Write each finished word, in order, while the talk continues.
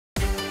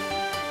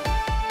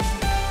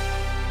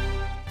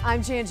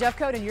I'm Jan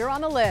Jeffcoat, and you're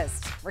on the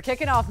list. We're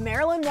kicking off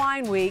Maryland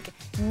Wine Week.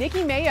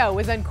 Nikki Mayo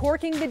is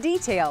uncorking the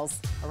details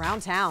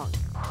around town.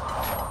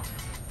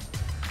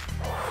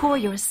 Pour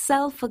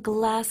yourself a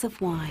glass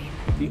of wine.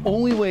 The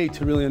only way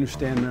to really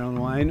understand Maryland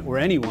wine, or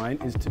any wine,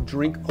 is to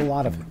drink a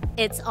lot of it.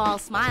 It's all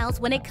smiles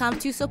when it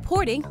comes to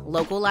supporting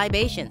local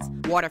libations.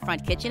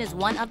 Waterfront Kitchen is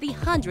one of the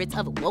hundreds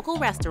of local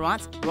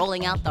restaurants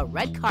rolling out the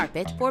red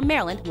carpet for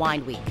Maryland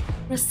Wine Week.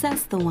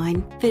 Assess the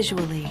wine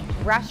visually.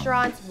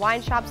 Restaurants,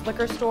 wine shops,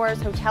 liquor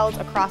stores, hotels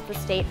across the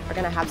state are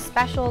going to have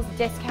specials,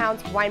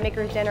 discounts,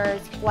 winemakers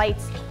dinners,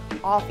 flights,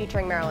 all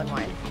featuring Maryland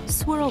wine.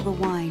 Swirl the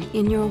wine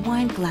in your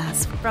wine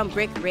glass. From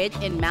Brick Ridge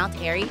in Mount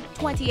Airy,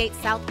 28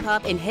 South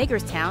Pub in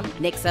Hagerstown,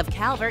 Nick's of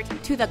Calvert,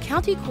 to the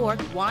County Cork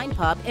Wine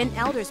Pub in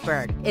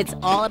Eldersburg. It's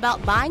all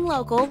about buying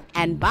local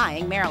and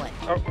buying Maryland.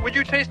 Would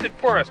you taste it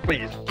for us,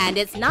 please? And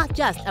it's not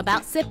just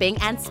about sipping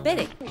and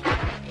spitting.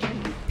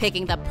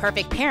 Picking the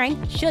perfect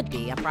pairing should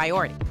be a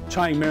priority.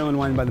 Trying Maryland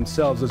wine by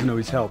themselves doesn't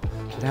always help,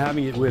 but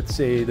having it with,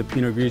 say, the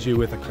Pinot Grigio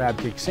with a crab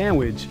cake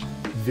sandwich,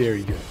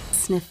 very good.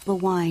 Sniff the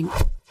wine.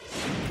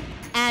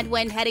 And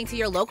when heading to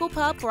your local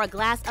pub for a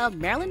glass of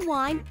Maryland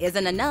wine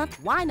isn't enough,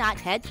 why not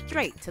head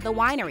straight to the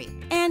winery?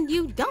 And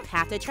you don't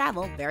have to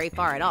travel very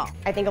far at all.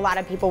 I think a lot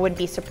of people would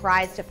be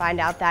surprised to find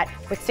out that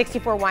with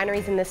 64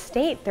 wineries in the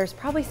state, there's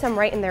probably some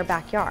right in their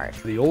backyard.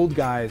 The old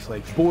guys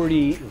like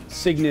Bordy,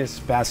 Cygnus,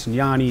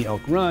 Bassignani,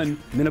 Elk Run,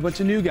 and then a bunch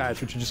of new guys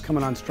which are just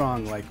coming on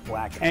strong like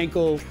Black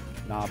Ankle,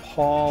 Knob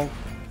Hall.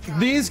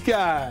 These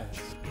guys!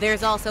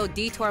 There's also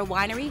Detour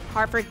Winery,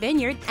 Hartford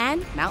Vineyard,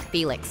 and Mount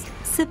Felix.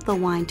 Sip the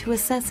wine to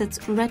assess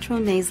its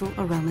retro-nasal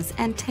aromas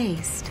and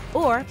taste.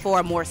 Or for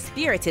a more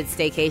spirited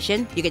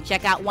staycation, you can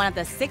check out one of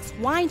the 6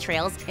 wine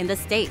trails in the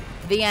state: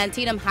 the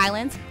Antietam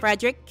Highlands,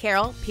 Frederick,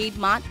 Carroll,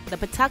 Piedmont, the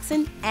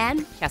Patuxent,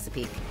 and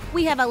Chesapeake.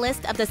 We have a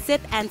list of the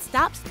sip and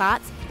stop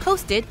spots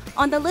posted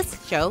on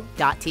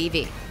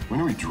thelistshow.tv. When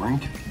do we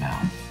drink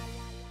now?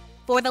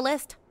 For The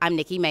List, I'm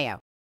Nikki Mayo.